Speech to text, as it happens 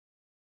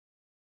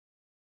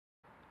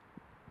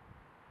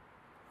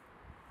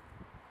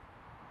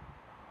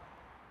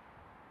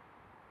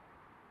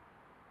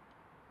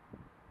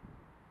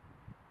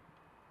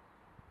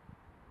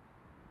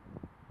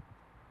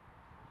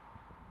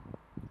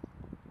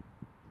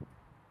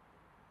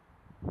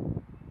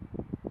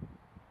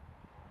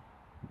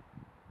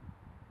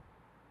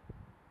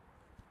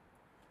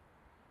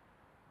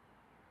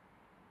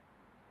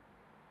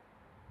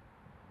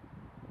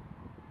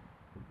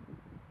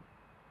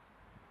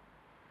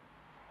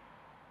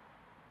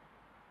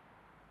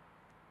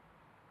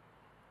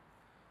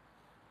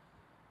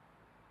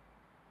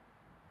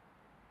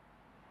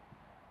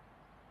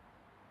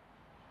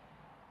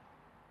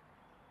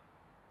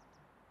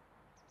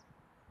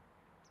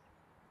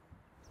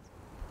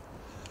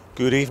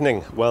Good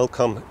evening.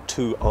 Welcome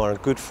to our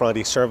Good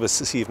Friday service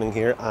this evening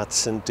here at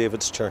St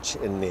David's Church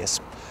in Naas.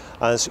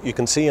 As you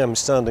can see, I'm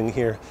standing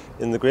here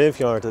in the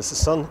graveyard as the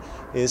sun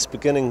is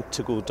beginning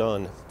to go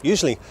down.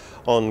 Usually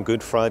on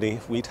Good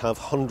Friday we'd have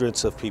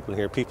hundreds of people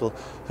here, people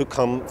who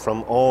come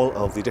from all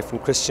of the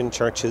different Christian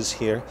churches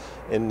here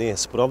in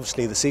Naas. But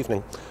obviously this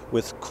evening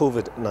with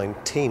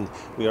COVID-19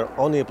 we are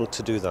unable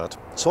to do that.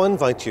 So I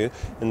invite you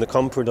in the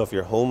comfort of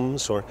your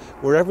homes or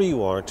wherever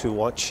you are to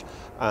watch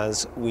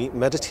as we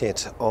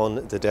meditate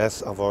on the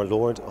death of our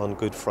Lord on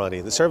Good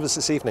Friday. The service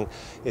this evening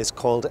is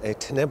called a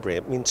Tenebrae.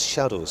 It means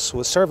shadows. So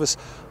a service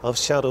of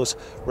shadows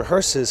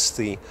rehearses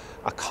the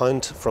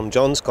account from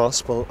John's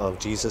Gospel of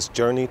Jesus'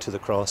 journey to the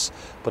cross,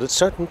 but at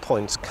certain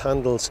points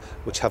candles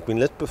which have been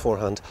lit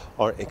beforehand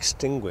are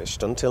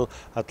extinguished until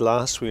at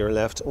last we are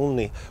left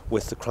only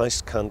with the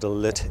Christ candle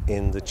lit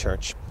in the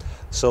church.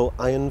 So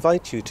I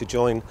invite you to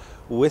join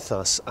with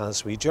us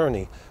as we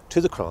journey to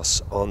the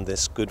cross on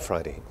this Good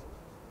Friday.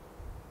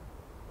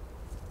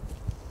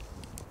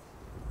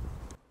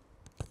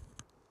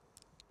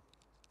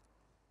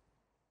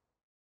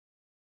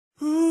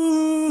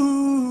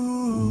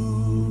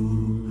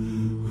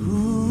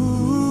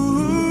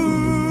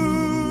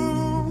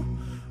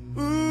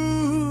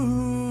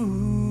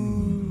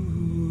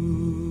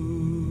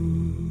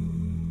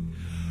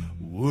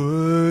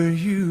 Were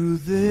you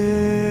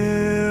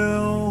there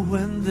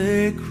when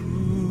they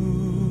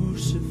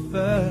crucified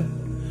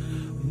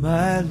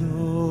my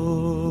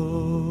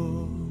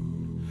Lord?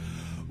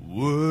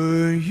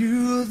 Were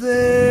you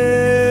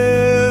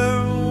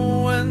there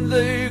when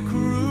they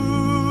crucified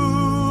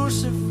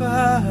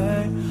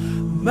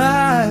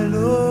my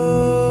Lord?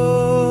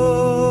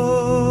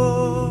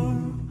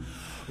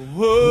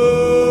 Whoa,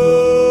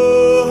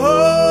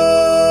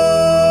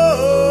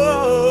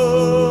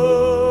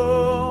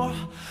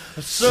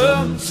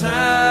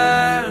 sometimes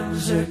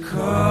it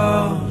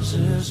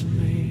causes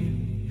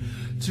me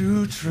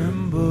to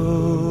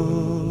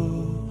tremble,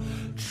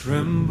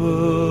 tremble,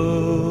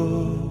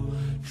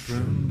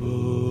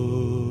 tremble.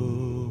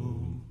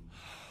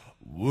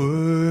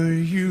 Were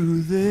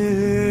you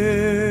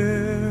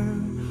there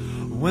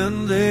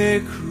when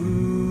they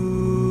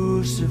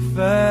crucified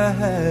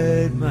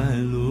my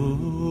Lord?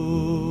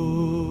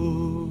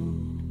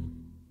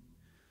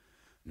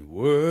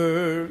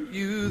 Were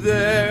you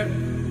there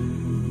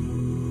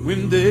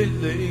when they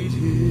laid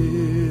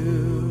him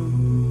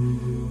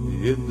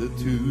in the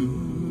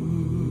tomb?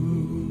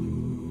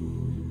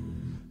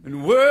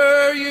 And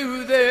were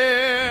you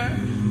there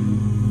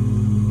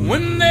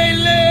when they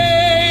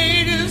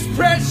laid his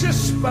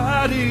precious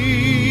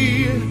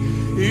body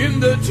in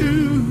the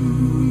tomb?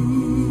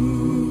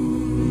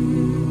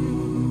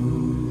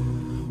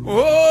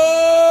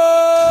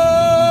 Oh,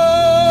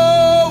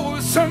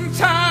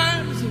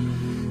 sometimes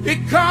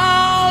it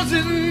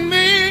causes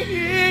me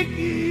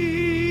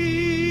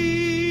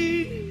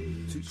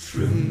to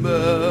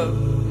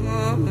tremble.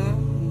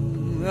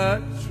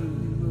 I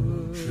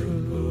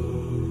tremble.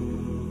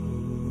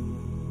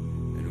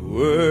 And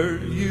were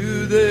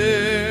you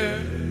there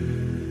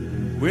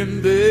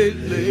when they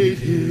laid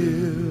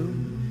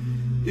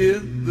him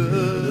in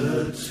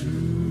the tomb?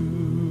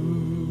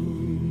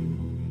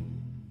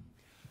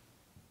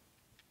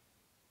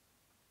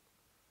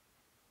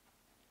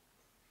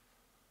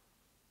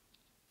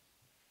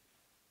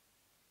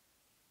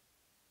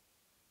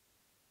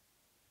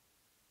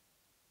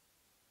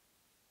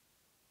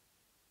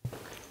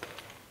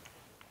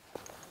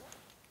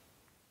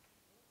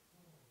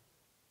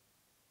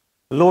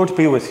 The Lord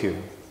be with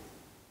you.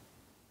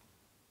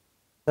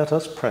 Let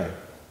us pray.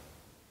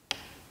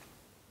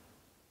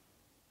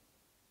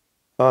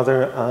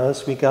 Father,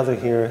 as we gather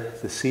here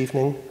this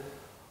evening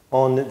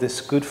on this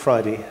Good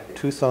Friday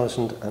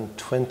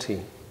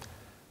 2020,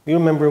 we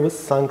remember with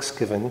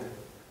thanksgiving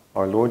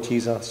our Lord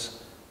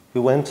Jesus,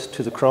 who went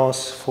to the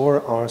cross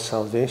for our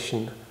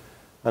salvation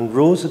and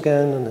rose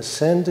again and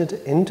ascended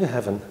into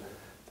heaven,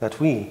 that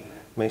we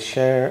may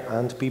share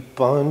and be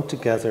bound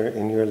together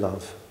in your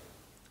love.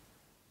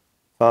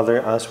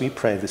 Father, as we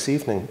pray this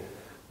evening,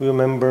 we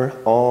remember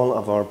all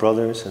of our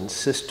brothers and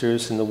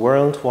sisters in the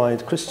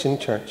worldwide Christian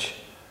Church,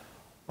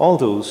 all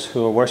those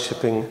who are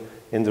worshipping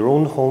in their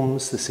own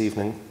homes this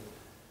evening,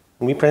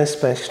 and we pray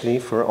especially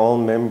for all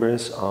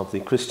members of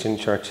the Christian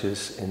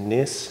churches in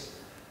Naas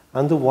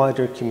and the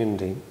wider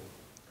community.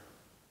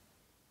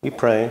 We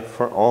pray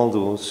for all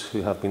those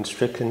who have been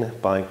stricken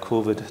by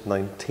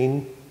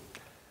COVID-19.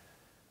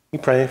 We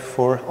pray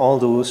for all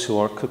those who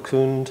are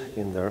cocooned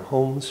in their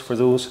homes, for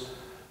those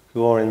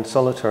who are in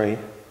solitary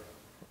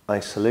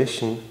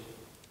isolation,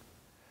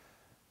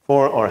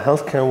 for our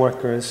healthcare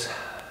workers,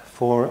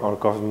 for our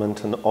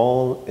government and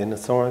all in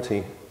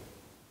authority,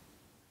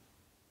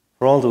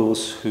 for all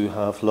those who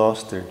have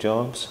lost their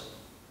jobs,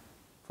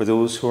 for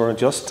those who are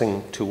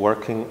adjusting to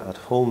working at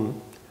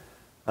home,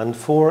 and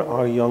for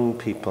our young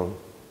people.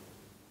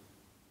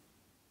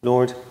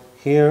 Lord,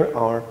 hear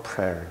our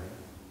prayer.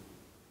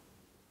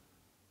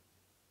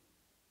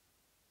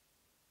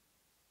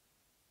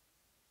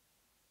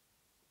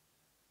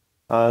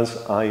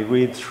 As I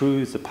read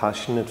through the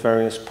Passion at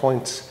various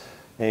points,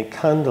 a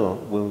candle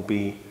will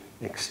be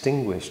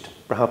extinguished.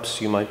 Perhaps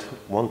you might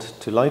want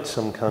to light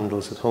some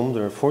candles at home.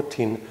 There are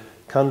 14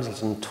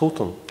 candles in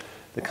total.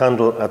 The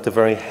candle at the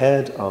very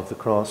head of the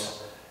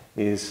cross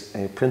is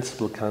a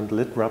principal candle.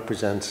 It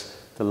represents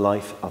the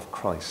life of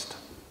Christ.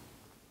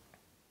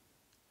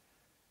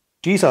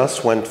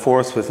 Jesus went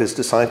forth with his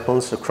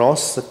disciples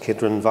across the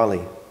Kidron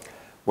Valley,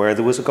 where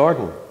there was a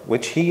garden,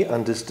 which he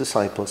and his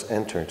disciples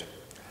entered.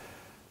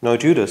 Now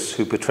Judas,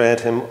 who betrayed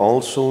him,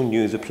 also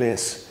knew the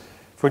place,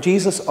 for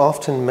Jesus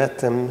often met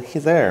them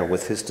there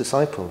with his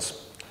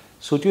disciples.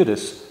 So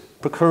Judas,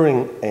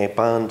 procuring a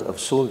band of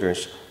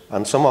soldiers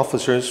and some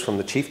officers from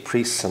the chief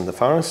priests and the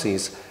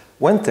Pharisees,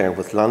 went there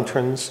with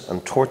lanterns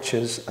and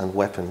torches and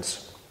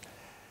weapons.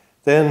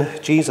 Then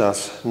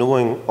Jesus,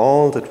 knowing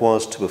all that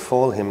was to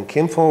befall him,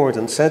 came forward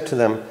and said to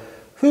them,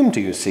 "Whom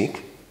do you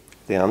seek?"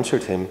 They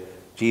answered him,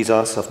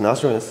 "Jesus of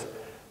Nazareth."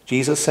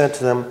 Jesus said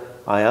to them,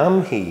 "I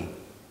am he."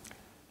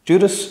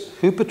 Judas,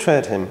 who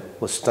betrayed him,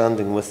 was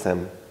standing with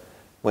them.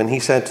 When he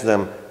said to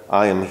them,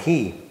 "I am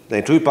he,"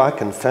 they drew back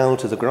and fell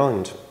to the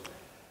ground.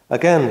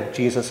 Again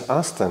Jesus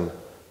asked them,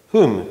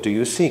 "Whom do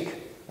you seek?"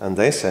 And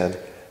they said,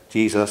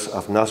 "Jesus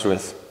of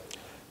Nazareth."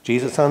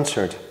 Jesus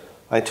answered,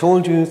 "I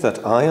told you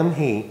that I am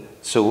he,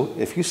 so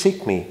if you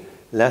seek me,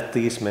 let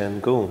these men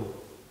go."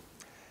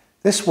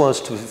 This was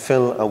to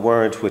fulfill a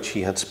word which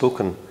he had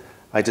spoken,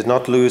 "I did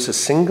not lose a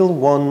single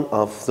one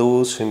of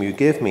those whom you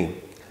gave me."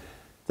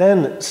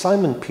 Then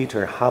Simon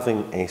Peter,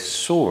 having a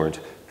sword,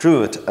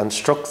 drew it and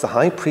struck the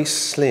high priest's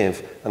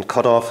slave and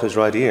cut off his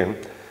right ear.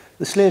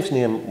 The slave's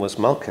name was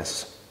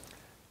Malchus.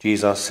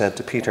 Jesus said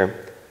to Peter,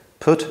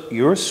 "Put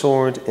your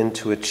sword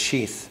into its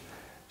sheath.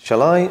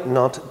 Shall I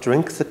not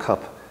drink the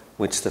cup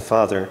which the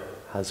Father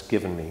has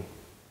given me?"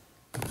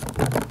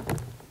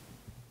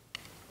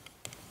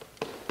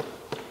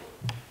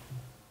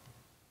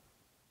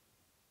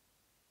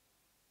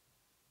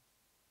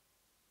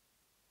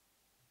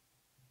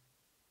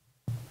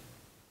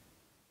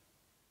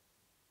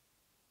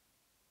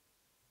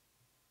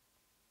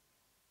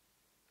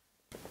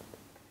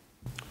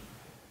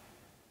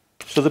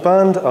 So the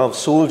band of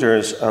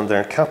soldiers and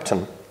their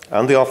captain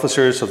and the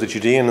officers of the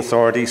Judean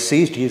authorities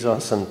seized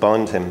Jesus and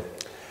bound him.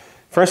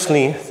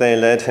 Firstly, they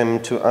led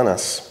him to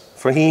Annas,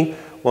 for he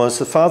was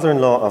the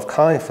father-in-law of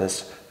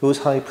Caiaphas, who was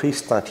high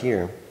priest that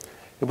year.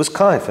 It was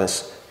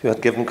Caiaphas who had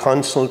given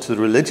counsel to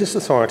the religious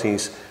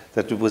authorities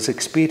that it was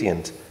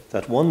expedient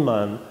that one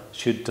man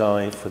should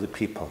die for the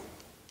people.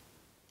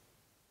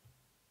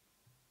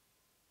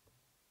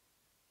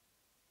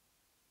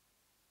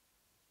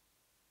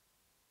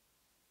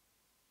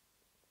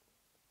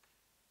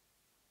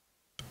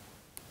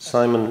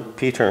 Simon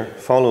Peter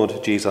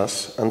followed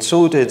Jesus, and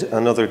so did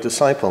another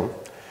disciple.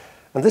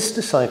 And this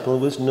disciple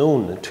was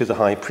known to the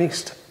high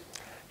priest.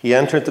 He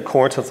entered the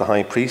court of the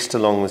high priest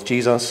along with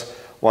Jesus,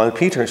 while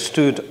Peter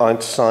stood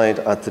outside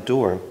at the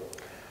door.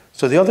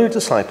 So the other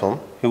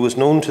disciple, who was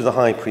known to the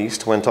high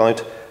priest, went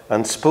out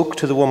and spoke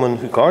to the woman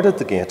who guarded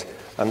the gate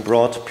and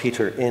brought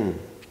Peter in.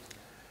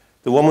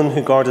 The woman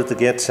who guarded the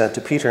gate said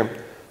to Peter,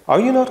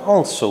 "Are you not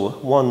also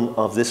one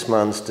of this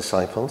man's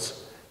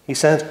disciples?" He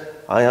said,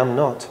 "I am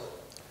not."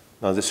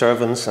 Now the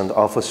servants and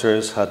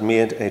officers had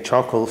made a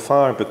charcoal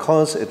fire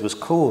because it was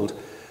cold,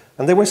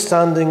 and they were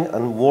standing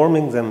and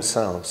warming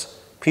themselves.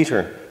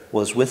 Peter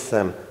was with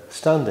them,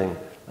 standing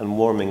and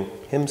warming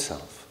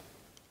himself.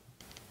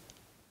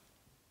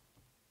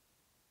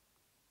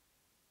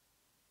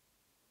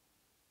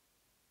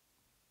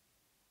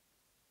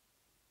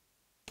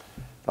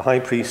 The high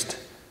priest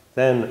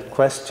then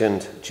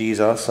questioned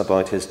Jesus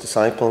about his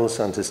disciples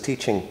and his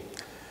teaching.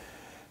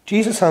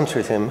 Jesus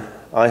answered him,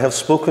 "I have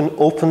spoken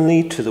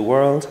openly to the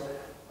world.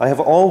 I have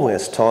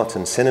always taught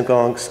in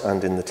synagogues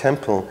and in the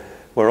temple,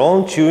 where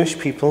all Jewish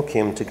people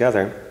came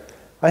together.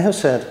 I have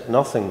said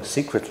nothing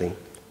secretly.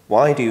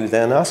 Why do you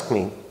then ask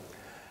me?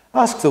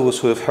 Ask those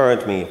who have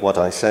heard me what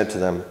I said to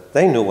them.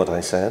 They know what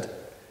I said."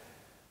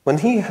 When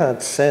he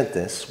had said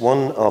this,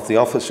 one of the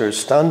officers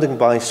standing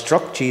by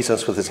struck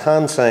Jesus with his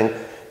hand, saying,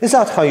 "Is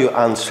that how you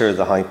answer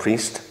the high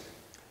priest?"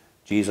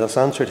 Jesus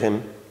answered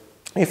him,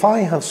 "If I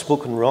have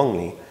spoken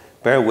wrongly,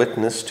 bear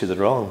witness to the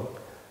wrong.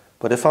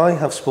 But if I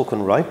have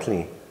spoken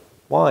rightly,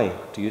 why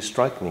do you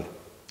strike me?"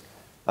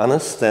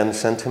 Annas then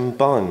sent him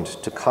bound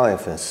to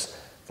Caiaphas,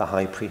 the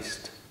high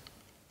priest.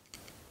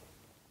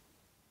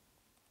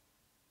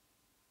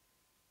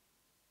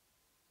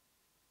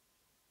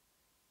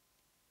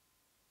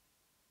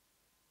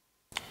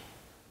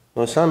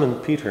 Now Simon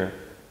Peter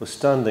was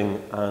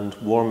standing and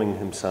warming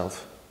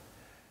himself.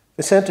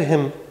 They said to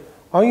him,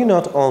 "Are you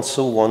not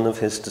also one of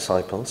his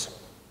disciples?"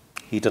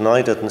 He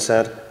denied it and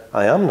said,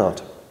 "I am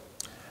not."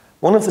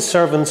 One of the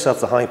servants of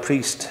the high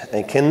priest,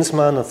 a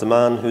kinsman of the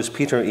man whose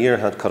Peter's ear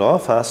had cut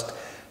off, asked,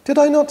 "Did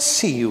I not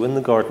see you in the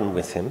garden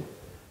with him?"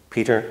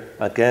 Peter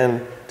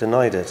again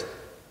denied it,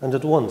 and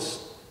at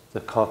once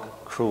the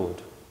cock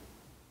crowed.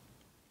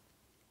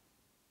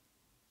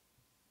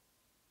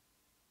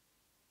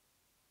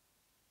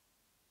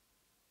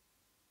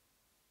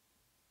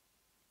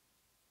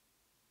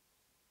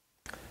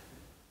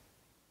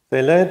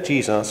 They led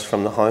Jesus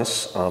from the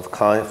house of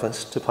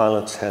Caiaphas to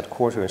Pilate's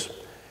headquarters.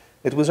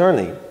 It was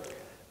early.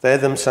 They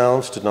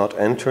themselves did not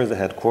enter the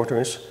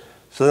headquarters,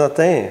 so that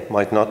they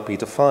might not be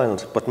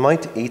defiled, but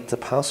might eat the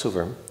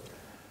Passover.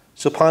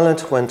 So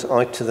Pilate went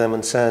out to them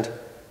and said,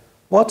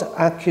 "What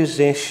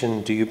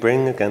accusation do you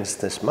bring against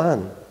this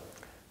man?"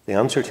 They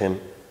answered him,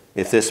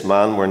 "If this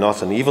man were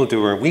not an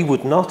evildoer, we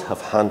would not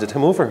have handed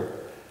him over."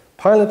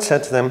 Pilate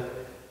said to them,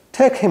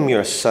 "Take him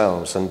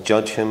yourselves and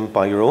judge him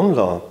by your own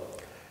law."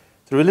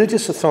 The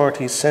religious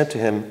authorities said to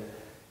him,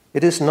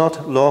 "It is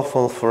not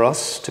lawful for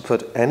us to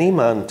put any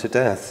man to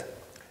death."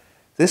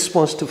 This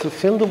was to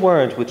fulfill the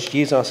word which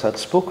Jesus had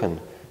spoken,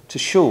 to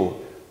show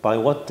by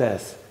what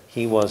death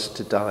he was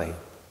to die.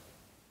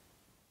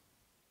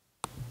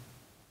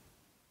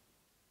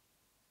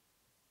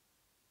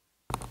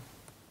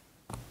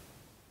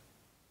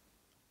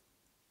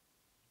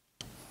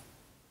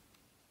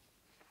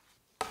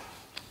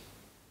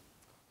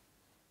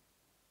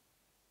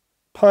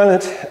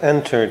 Pilate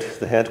entered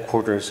the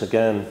headquarters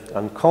again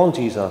and called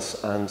Jesus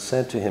and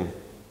said to him,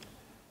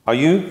 "Are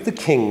you the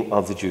king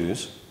of the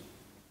Jews?"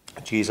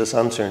 Jesus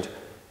answered,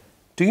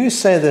 "Do you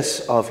say this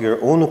of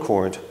your own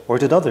accord, or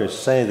did others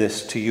say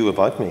this to you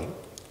about me?"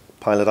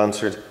 Pilate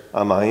answered,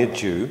 "Am I a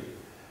Jew?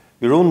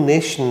 Your own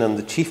nation and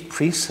the chief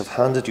priests have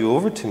handed you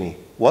over to me.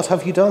 What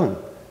have you done?"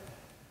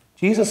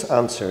 Jesus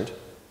answered,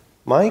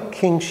 "My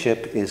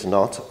kingship is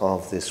not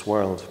of this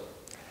world.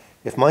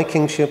 If my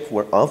kingship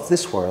were of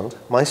this world,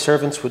 my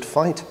servants would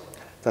fight,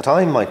 that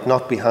I might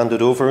not be handed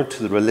over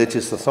to the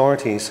religious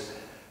authorities,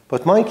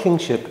 but my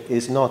kingship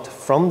is not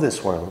from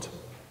this world."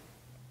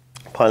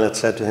 Pilate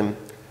said to him,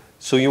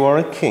 "So you are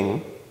a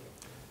king?"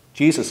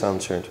 Jesus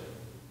answered,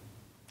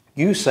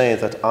 "You say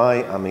that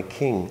I am a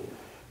king.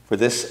 For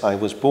this I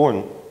was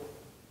born,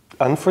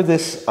 and for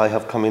this I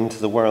have come into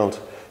the world,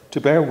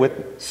 to bear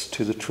witness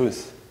to the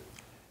truth.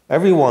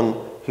 Everyone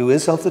who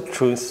is of the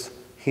truth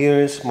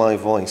hears my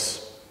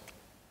voice."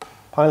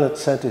 Pilate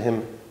said to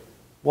him,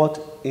 "What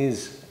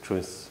is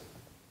truth?"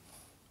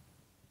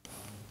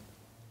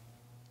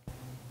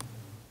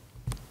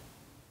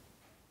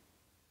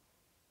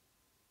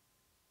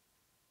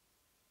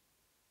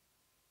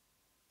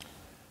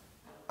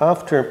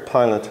 After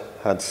Pilate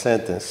had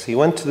said this, he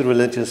went to the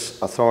religious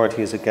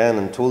authorities again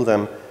and told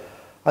them,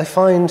 "I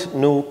find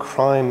no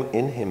crime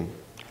in him.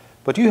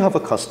 But you have a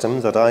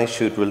custom that I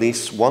should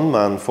release one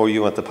man for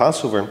you at the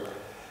Passover.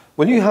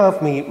 Will you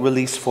have me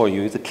release for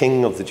you the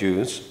king of the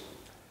Jews?"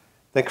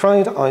 They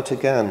cried out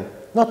again,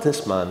 "Not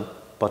this man,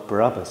 but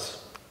Barabbas."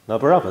 Now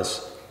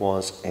Barabbas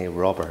was a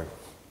robber.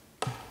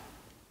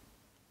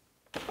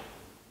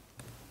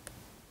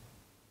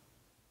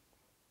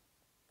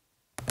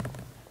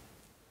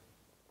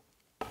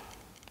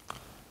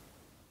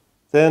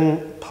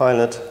 Then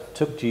Pilate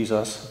took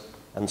Jesus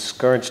and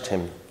scourged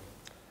him.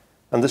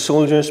 And the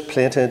soldiers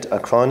plaited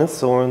a crown of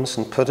thorns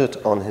and put it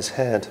on his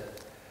head,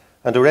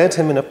 and arrayed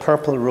him in a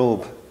purple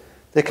robe.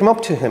 They came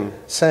up to him,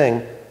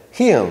 saying,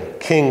 "Hail,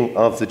 King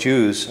of the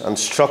Jews," and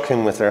struck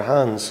him with their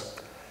hands.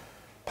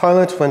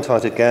 Pilate went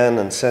out again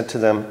and said to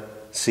them,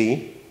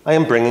 "See, I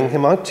am bringing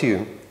him out to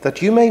you,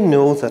 that you may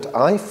know that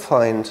I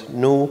find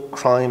no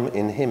crime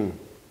in him."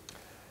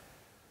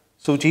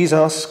 So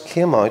Jesus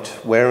came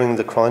out wearing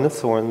the crown of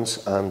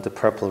thorns and the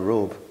purple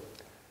robe.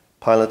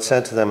 Pilate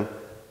said to them,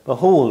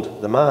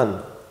 "Behold the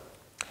man."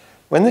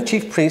 When the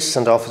chief priests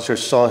and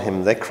officers saw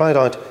him, they cried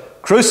out,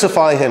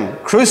 "Crucify him!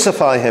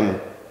 Crucify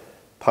him!"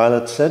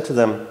 Pilate said to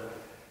them,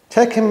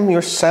 "Take him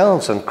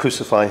yourselves and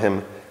crucify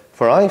him,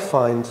 for I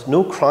find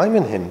no crime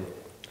in him."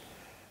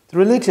 The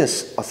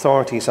religious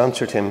authorities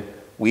answered him,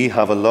 "We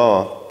have a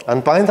law,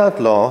 and by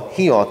that law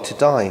he ought to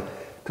die,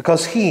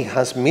 because he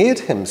has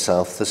made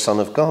himself the Son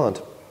of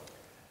God."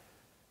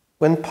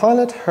 When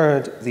Pilate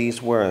heard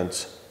these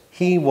words,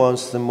 he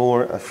was the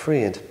more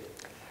afraid.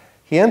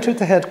 He entered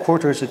the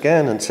headquarters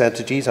again and said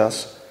to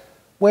Jesus,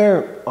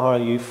 "Where are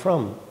you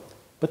from?"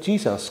 But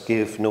Jesus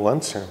gave no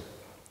answer.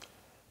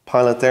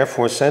 Pilate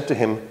therefore said to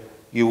him,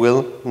 "You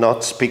will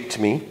not speak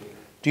to me?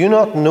 Do you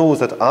not know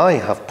that I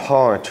have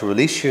power to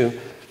release you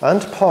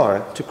and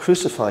power to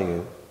crucify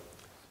you?"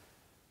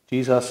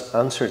 Jesus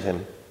answered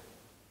him,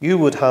 "You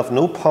would have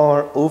no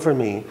power over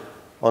me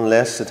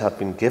unless it had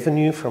been given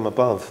you from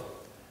above.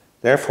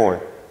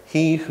 Therefore,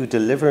 he who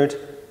delivered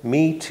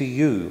me to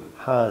you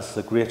has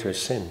the greater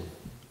sin."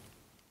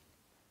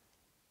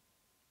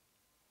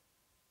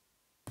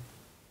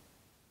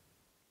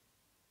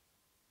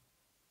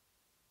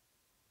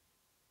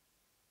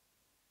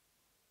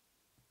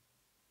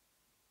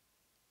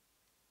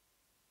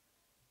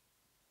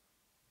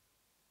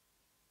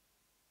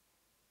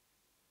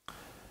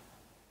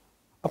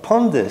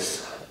 Upon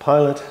this,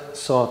 Pilate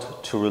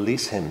sought to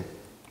release him.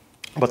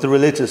 But the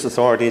religious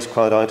authorities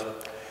cried out,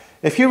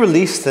 "If you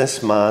release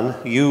this man,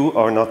 you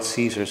are not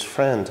Caesar's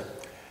friend.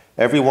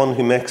 Everyone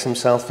who makes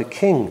himself a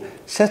king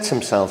sets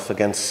himself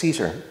against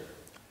Caesar."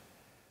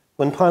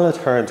 When Pilate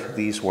heard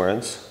these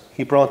words,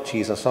 he brought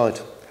Jesus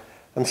out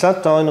and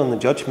sat down on the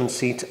judgment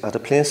seat at a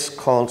place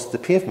called the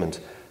Pavement,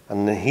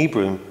 and in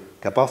Hebrew,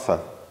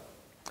 Gabbatha.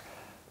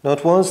 Now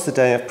it was the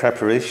day of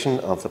preparation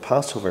of the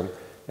Passover.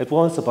 It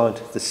was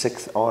about the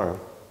 6th hour.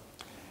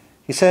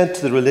 He said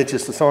to the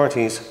religious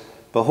authorities,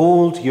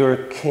 "Behold your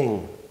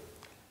king."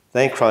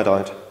 They cried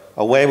out,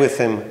 away with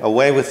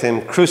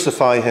him,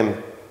 crucify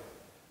him."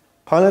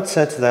 Pilate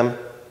said to them,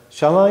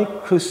 "Shall I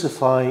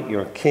crucify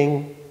your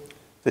king?"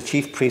 The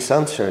chief priests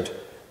answered,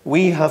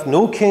 "We have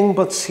no king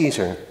but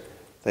Caesar."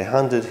 They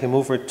handed him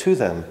over to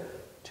them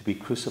to be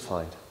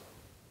crucified.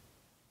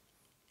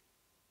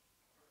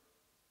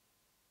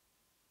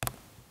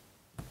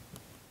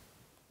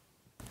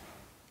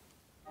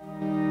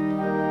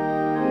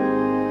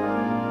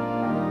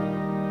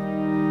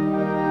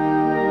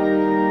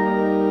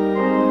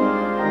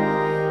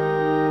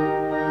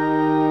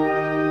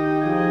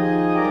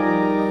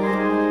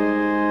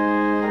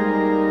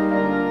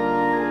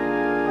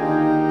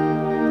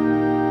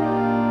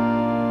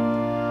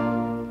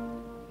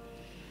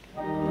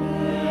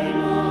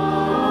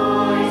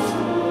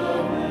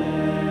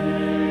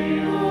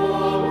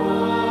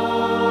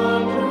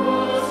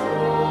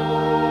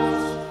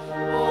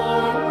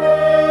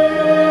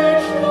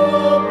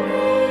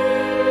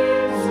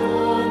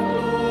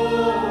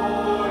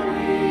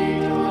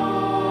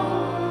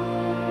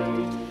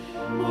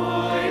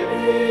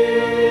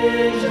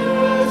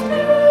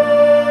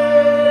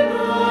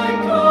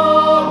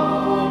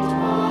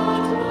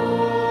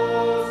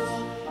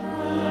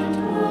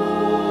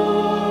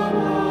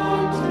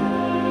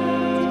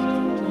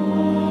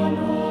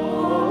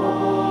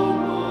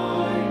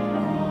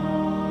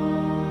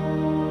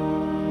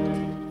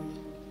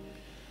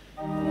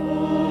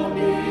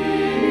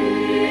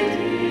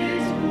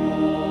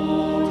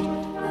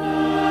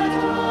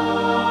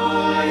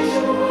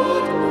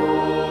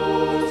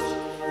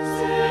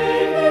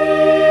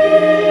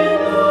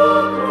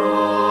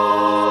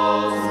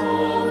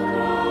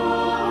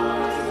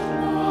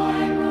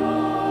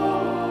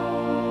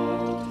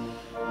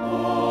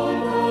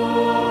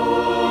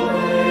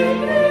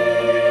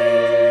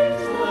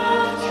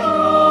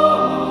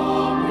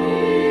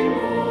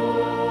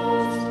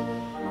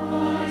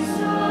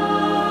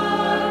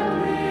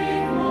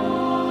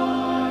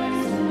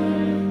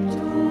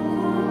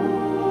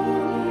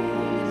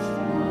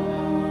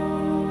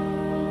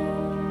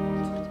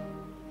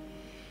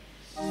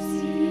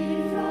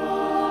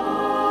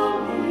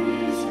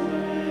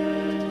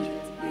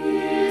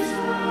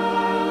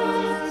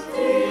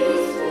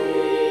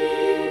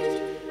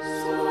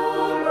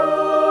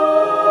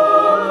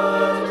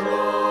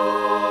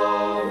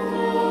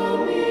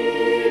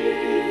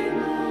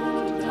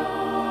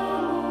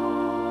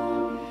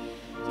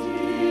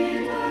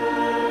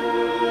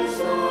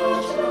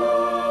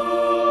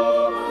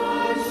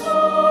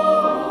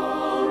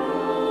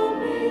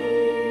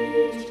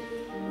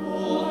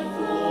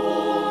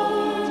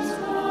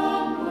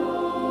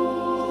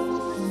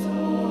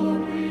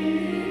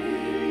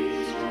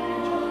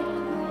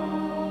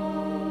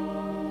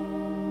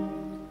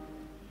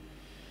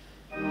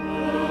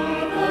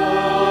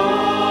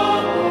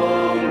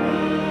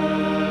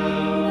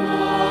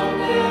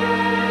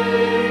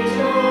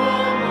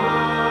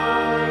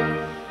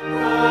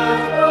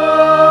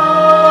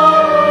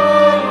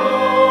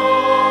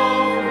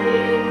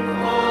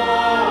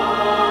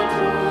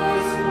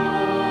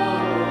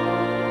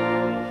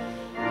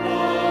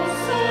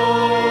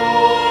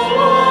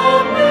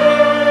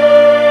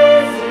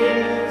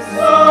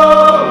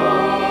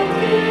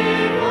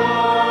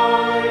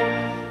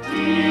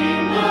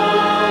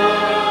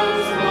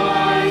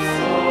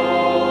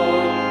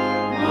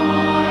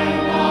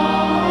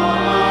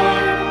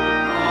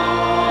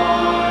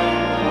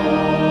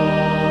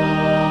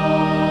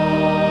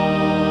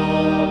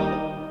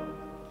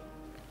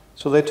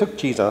 So they took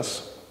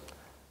Jesus,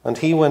 and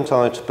he went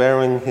out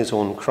bearing his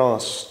own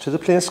cross to the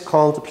place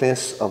called the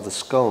place of the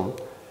skull,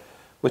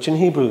 which in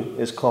Hebrew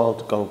is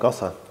called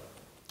Golgotha.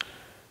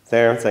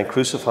 There they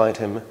crucified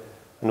him,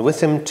 and with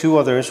him 2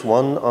 others,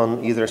 one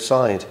on either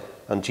side,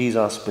 and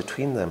Jesus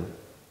between them.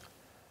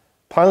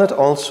 Pilate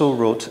also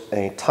wrote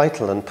a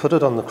title and put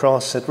it on the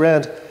cross. It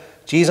read,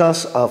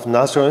 "Jesus of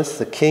Nazareth,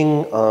 the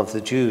King of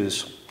the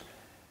Jews."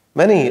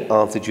 Many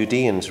of the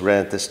Judeans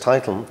read this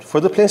title, for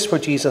the place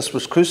where Jesus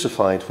was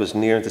crucified was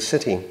near the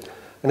city,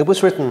 and it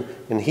was written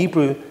in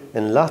Hebrew,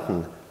 in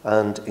Latin,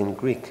 and in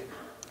Greek.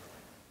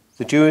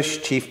 The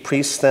Jewish chief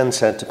priests then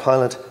said to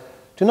Pilate,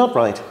 "Do not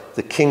write,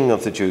 'the King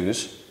of the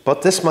Jews,'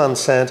 but this man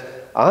said,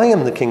 'I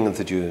am the King of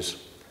the Jews.'"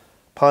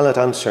 Pilate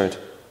answered,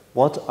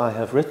 "What I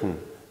have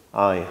written,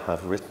 I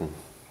have written."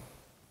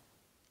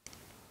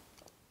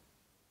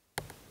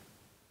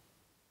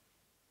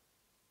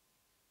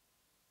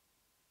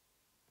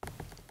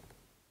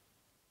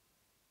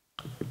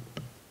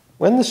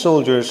 When the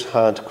soldiers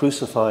had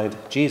crucified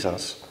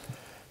Jesus,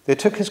 they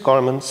took his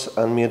garments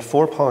and made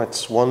 4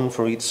 parts, one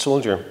for each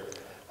soldier,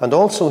 and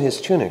also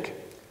his tunic.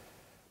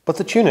 But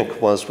the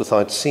tunic was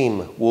without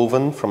seam,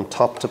 woven from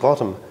top to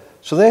bottom.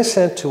 So they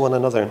said to one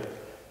another,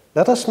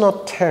 "Let us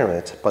not tear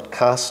it, but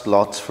cast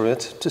lots for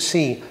it, to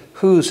see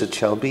whose it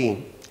shall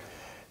be."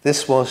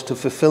 This was to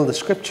fulfill the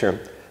scripture,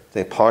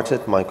 "They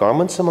parted my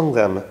garments among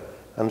them,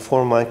 and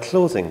for my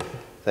clothing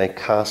they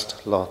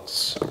cast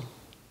lots.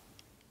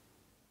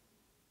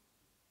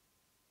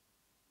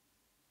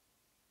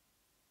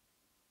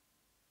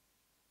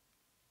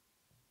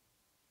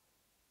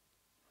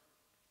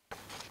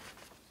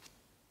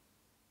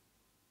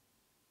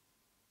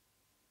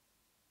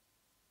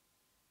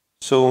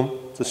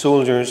 So the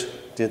soldiers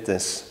did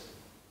this.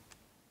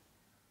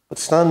 But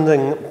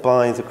standing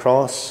by the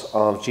cross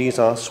of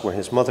Jesus were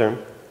his mother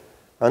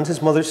and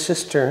his mother's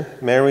sister,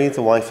 Mary,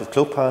 the wife of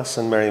Clopas,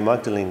 and Mary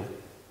Magdalene.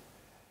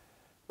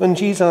 When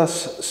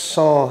Jesus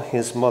saw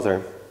his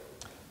mother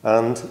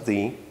and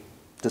the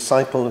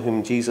disciple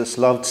whom Jesus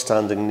loved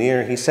standing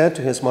near, he said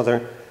to his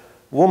mother,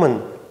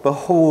 "Woman,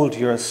 behold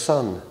your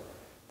son."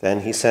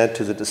 Then he said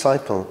to the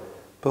disciple,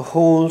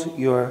 "Behold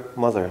your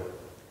mother."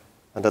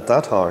 And at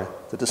that hour,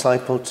 the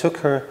disciple took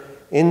her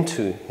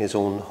into his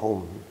own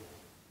home.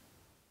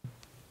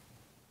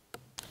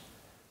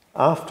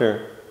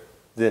 After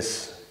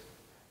this,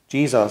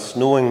 Jesus,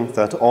 knowing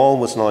that all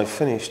was now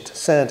finished,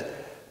 said,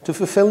 "To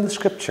fulfill the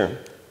scripture,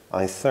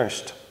 I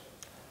thirst."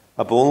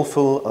 A bowl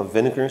full of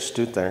vinegar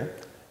stood there,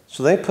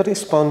 so they put a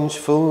sponge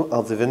full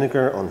of the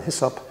vinegar on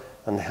hyssop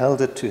and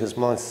held it to his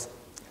mouth.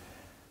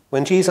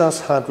 When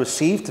Jesus had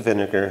received the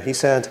vinegar, he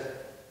said,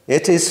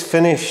 "It is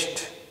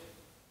finished."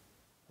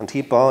 And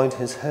he bowed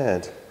his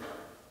head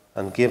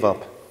and gave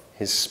up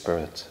his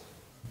spirit.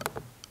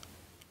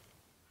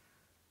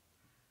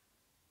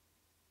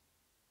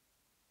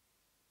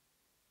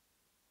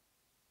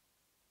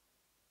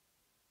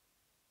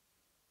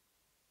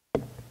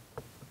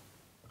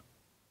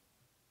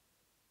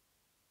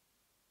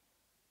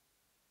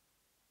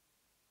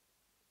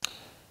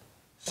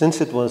 Since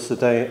it was the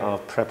day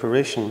of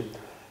preparation,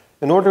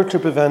 in order to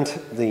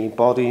prevent the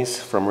bodies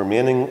from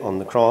remaining on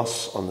the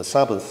cross on the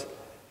Sabbath,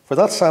 for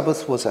that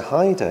Sabbath was a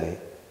high day,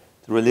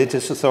 the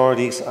religious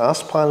authorities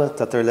asked Pilate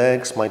that their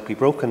legs might be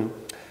broken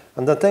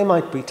and that they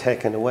might be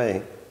taken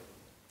away.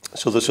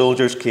 So the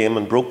soldiers came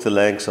and broke the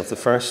legs of the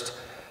first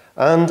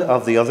and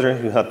of the other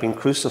who had been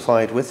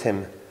crucified with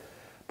him.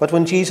 But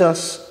when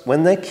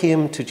they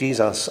came to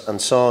Jesus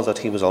and saw that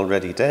he was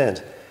already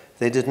dead,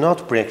 they did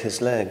not break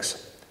his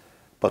legs.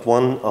 But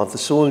one of the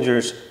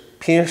soldiers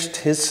pierced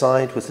his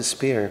side with a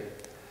spear,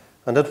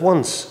 and at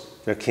once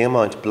there came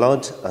out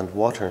blood and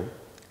water.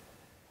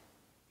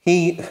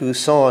 He who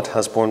saw it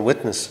has borne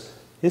witness.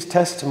 His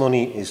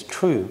testimony is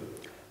true,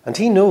 and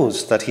he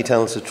knows that he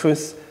tells the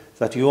truth,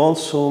 that you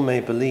also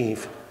may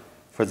believe.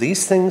 For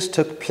these things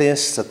took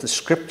place that the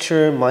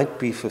scripture might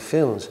be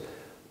fulfilled.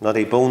 Not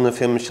a bone of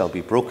him shall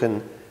be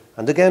broken.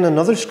 And again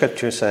another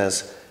scripture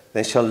says,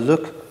 they shall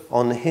look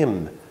on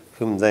him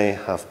whom they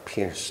have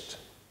pierced.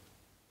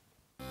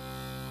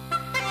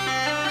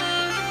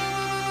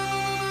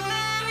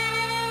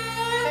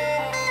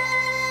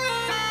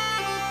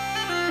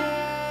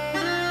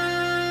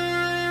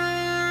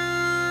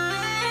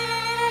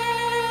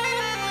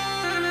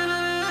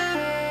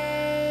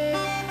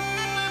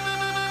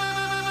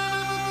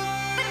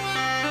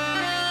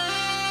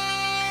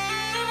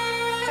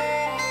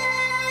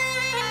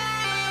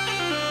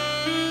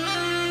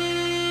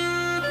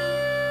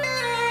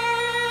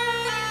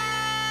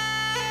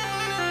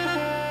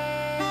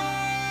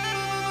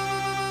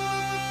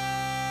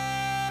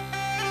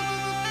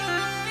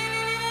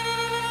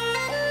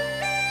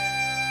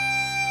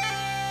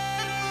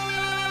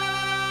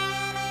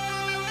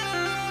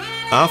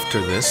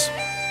 After this,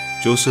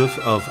 Joseph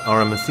of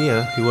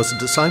Arimathea, who was a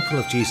disciple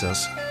of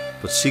Jesus,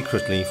 but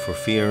secretly for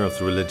fear of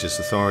the religious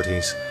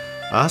authorities,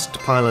 asked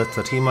Pilate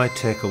that he might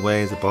take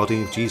away the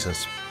body of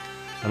Jesus,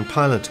 and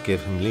Pilate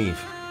gave him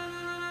leave.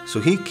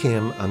 So he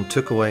came and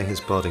took away his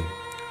body.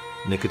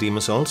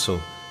 Nicodemus also,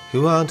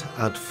 who had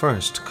at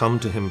first come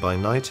to him by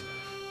night,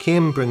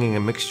 came bringing a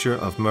mixture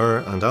of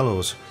myrrh and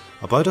aloes,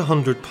 about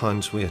 100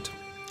 pounds weight.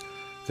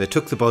 They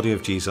took the body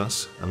of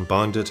Jesus and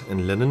bound it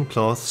in linen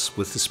cloths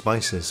with the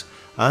spices,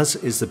 as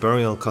is the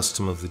burial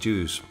custom of the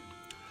Jews.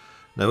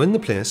 Now in the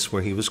place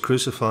where he was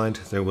crucified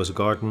there was a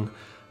garden,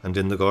 and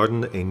in the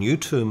garden a new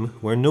tomb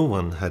where no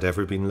one had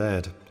ever been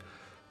laid.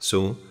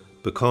 So,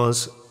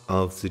 because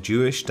of the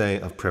Jewish day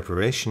of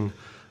preparation,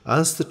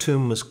 as the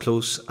tomb was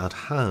close at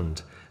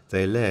hand,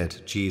 they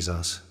laid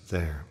Jesus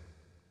there.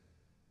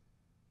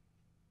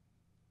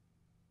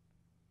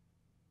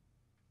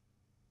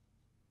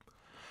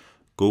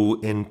 Go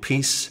in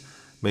peace.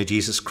 May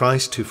Jesus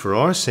Christ, who for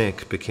our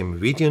sake became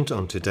obedient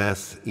unto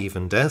death,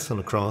 even death on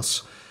a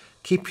cross,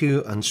 keep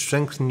you and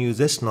strengthen you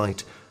this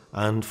night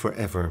and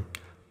forever.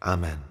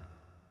 Amen.